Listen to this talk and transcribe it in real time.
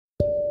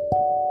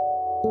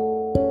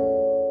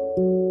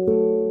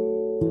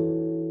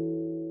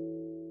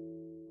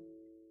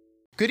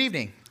Good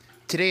evening.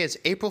 Today is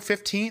April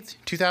 15th,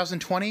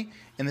 2020,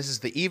 and this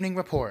is the Evening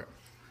Report.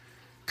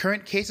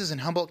 Current cases in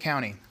Humboldt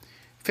County.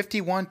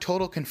 51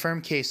 total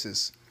confirmed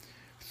cases.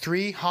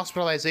 3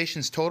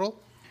 hospitalizations total.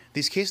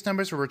 These case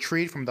numbers were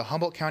retrieved from the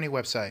Humboldt County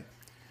website.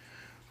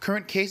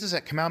 Current cases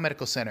at Kamau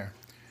Medical Center.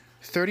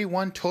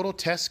 31 total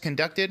tests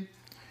conducted.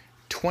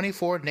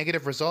 24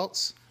 negative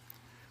results.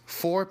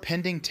 4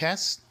 pending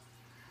tests.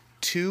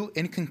 2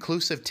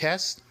 inconclusive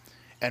tests.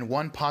 And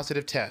 1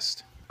 positive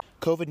test.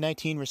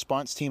 COVID-19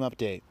 response team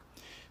update.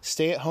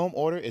 Stay-at-home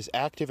order is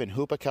active in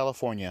Hoopa,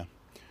 California.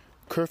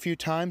 Curfew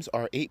times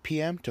are 8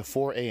 p.m. to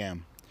 4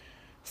 a.m.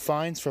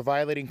 Fines for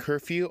violating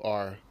curfew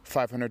are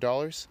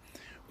 $500,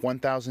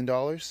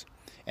 $1,000,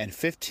 and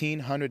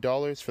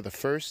 $1,500 for the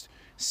first,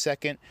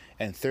 second,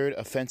 and third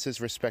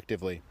offenses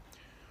respectively.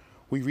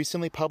 We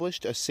recently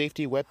published a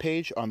safety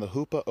webpage on the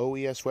Hoopa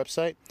OES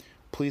website.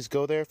 Please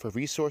go there for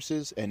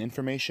resources and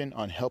information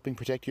on helping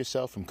protect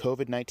yourself from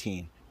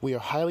COVID-19. We are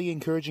highly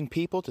encouraging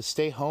people to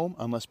stay home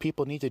unless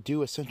people need to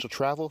do essential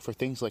travel for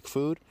things like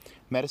food,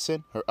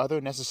 medicine, or other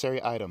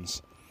necessary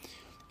items.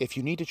 If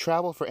you need to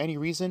travel for any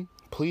reason,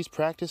 please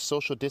practice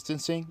social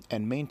distancing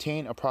and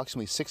maintain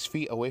approximately 6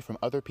 feet away from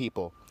other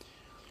people.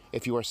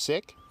 If you are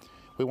sick,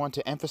 we want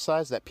to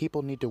emphasize that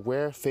people need to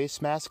wear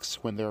face masks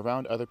when they're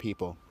around other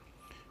people.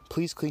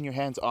 Please clean your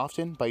hands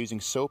often by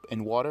using soap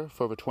and water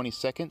for over 20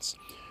 seconds,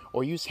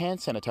 or use hand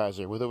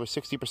sanitizer with over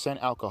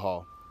 60%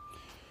 alcohol.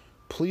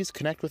 Please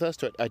connect with us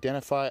to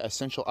identify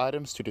essential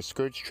items to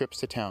discourage trips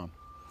to town.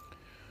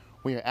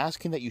 We are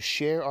asking that you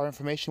share our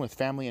information with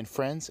family and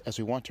friends as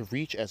we want to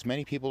reach as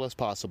many people as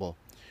possible.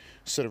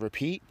 So to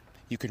repeat,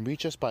 you can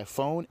reach us by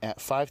phone at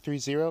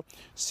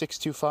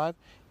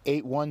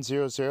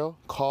 530-625-8100,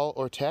 call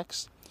or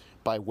text,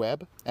 by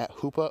web at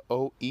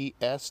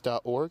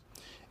hoopaoes.org,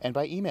 and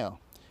by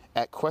email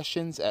at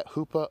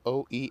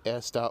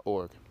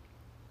questions@hoopaoes.org.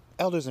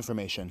 Elders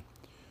information.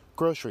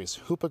 Groceries,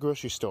 Hoopa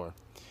Grocery Store.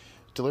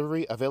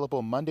 Delivery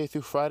available Monday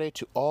through Friday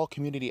to all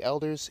community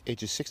elders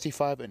ages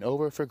 65 and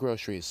over for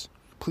groceries.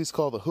 Please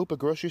call the Hoopa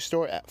Grocery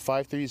Store at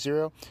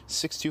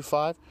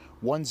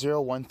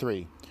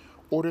 530-625-1013.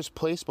 Orders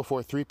placed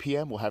before 3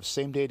 p.m. will have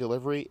same-day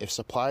delivery if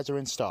supplies are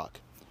in stock.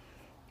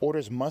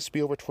 Orders must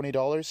be over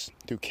 $20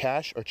 through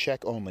cash or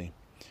check only.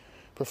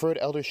 Preferred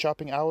elder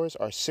shopping hours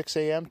are 6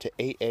 a.m. to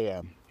 8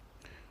 a.m.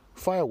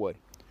 Firewood.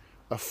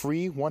 A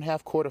free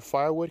 1/2 quart of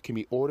firewood can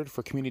be ordered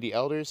for community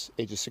elders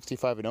ages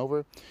 65 and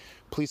over.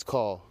 Please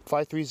call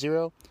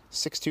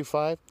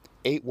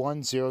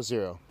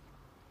 530-625-8100.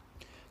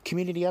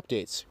 Community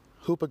updates.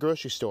 Hoopa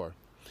Grocery Store.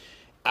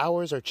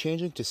 Hours are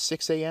changing to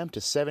 6 a.m. to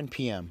 7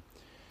 p.m.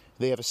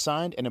 They have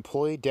assigned an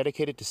employee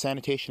dedicated to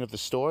sanitation of the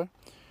store.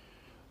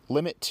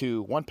 Limit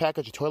to 1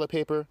 package of toilet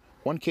paper,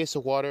 1 case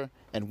of water,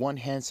 and 1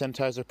 hand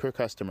sanitizer per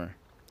customer.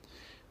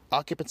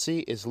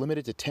 Occupancy is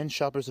limited to 10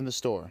 shoppers in the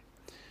store.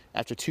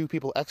 After 2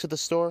 people exit the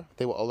store,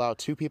 they will allow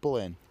 2 people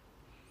in.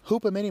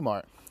 Hoopa Mini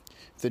Mart.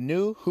 The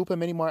new Hoopa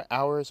Mini Mart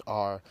hours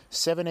are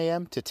 7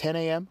 a.m. to 10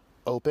 a.m.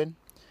 open,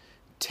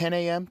 10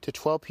 a.m. to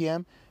 12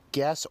 p.m.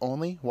 gas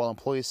only while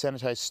employees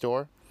sanitize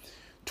store,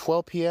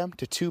 12 p.m.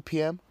 to 2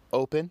 p.m.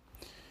 open,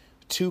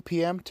 2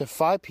 p.m. to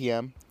 5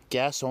 p.m.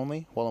 gas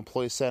only while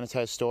employees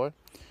sanitize store,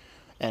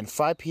 and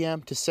 5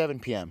 p.m. to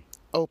 7 p.m.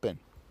 open.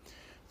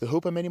 The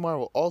Hoopa Mini Mart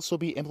will also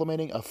be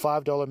implementing a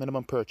 $5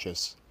 minimum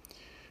purchase.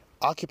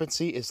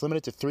 Occupancy is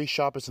limited to 3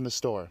 shoppers in the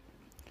store.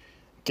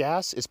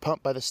 Gas is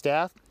pumped by the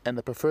staff, and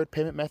the preferred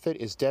payment method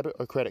is debit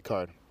or credit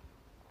card.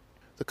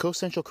 The Coast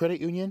Central Credit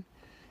Union,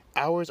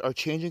 hours are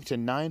changing to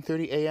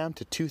 9:30 a.m.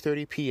 to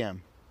 2:30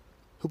 p.m.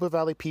 Hoopa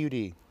Valley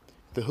PUD.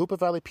 The Hoopa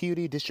Valley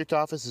PUD District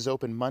Office is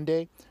open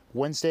Monday,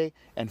 Wednesday,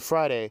 and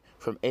Friday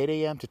from 8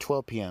 a.m. to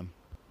 12 p.m.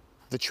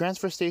 The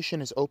transfer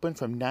station is open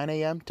from 9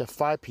 a.m. to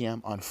 5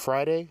 p.m. on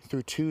Friday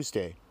through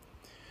Tuesday.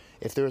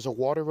 If there is a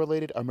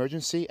water-related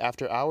emergency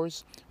after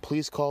hours,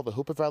 please call the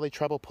Hoopa Valley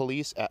Tribal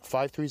Police at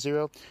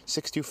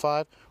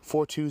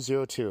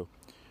 530-625-4202.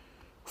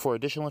 For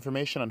additional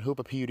information on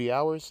Hoopa PUD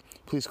hours,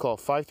 please call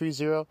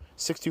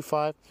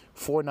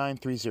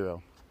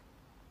 530-625-4930.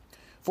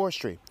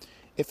 Forestry.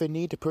 If in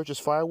need to purchase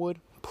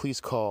firewood, please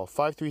call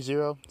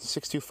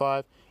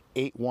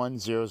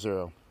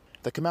 530-625-8100.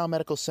 The Kamau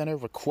Medical Center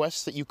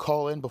requests that you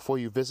call in before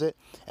you visit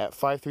at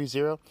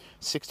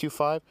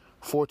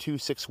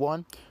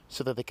 530-625-4261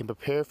 so that they can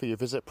prepare for your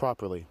visit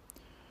properly.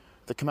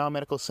 The Kamau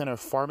Medical Center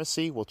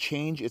Pharmacy will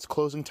change its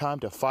closing time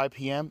to 5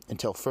 p.m.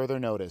 until further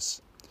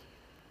notice.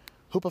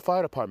 Hoopa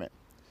Fire Department.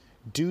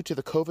 Due to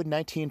the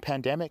COVID-19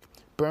 pandemic,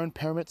 burn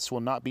permits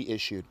will not be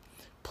issued.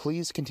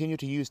 Please continue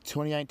to use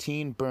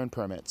 2019 burn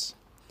permits.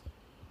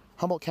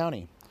 Humboldt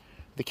County.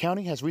 The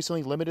county has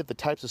recently limited the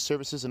types of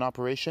services in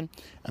operation,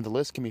 and the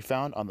list can be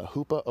found on the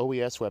Hoopa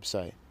OES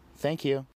website. Thank you.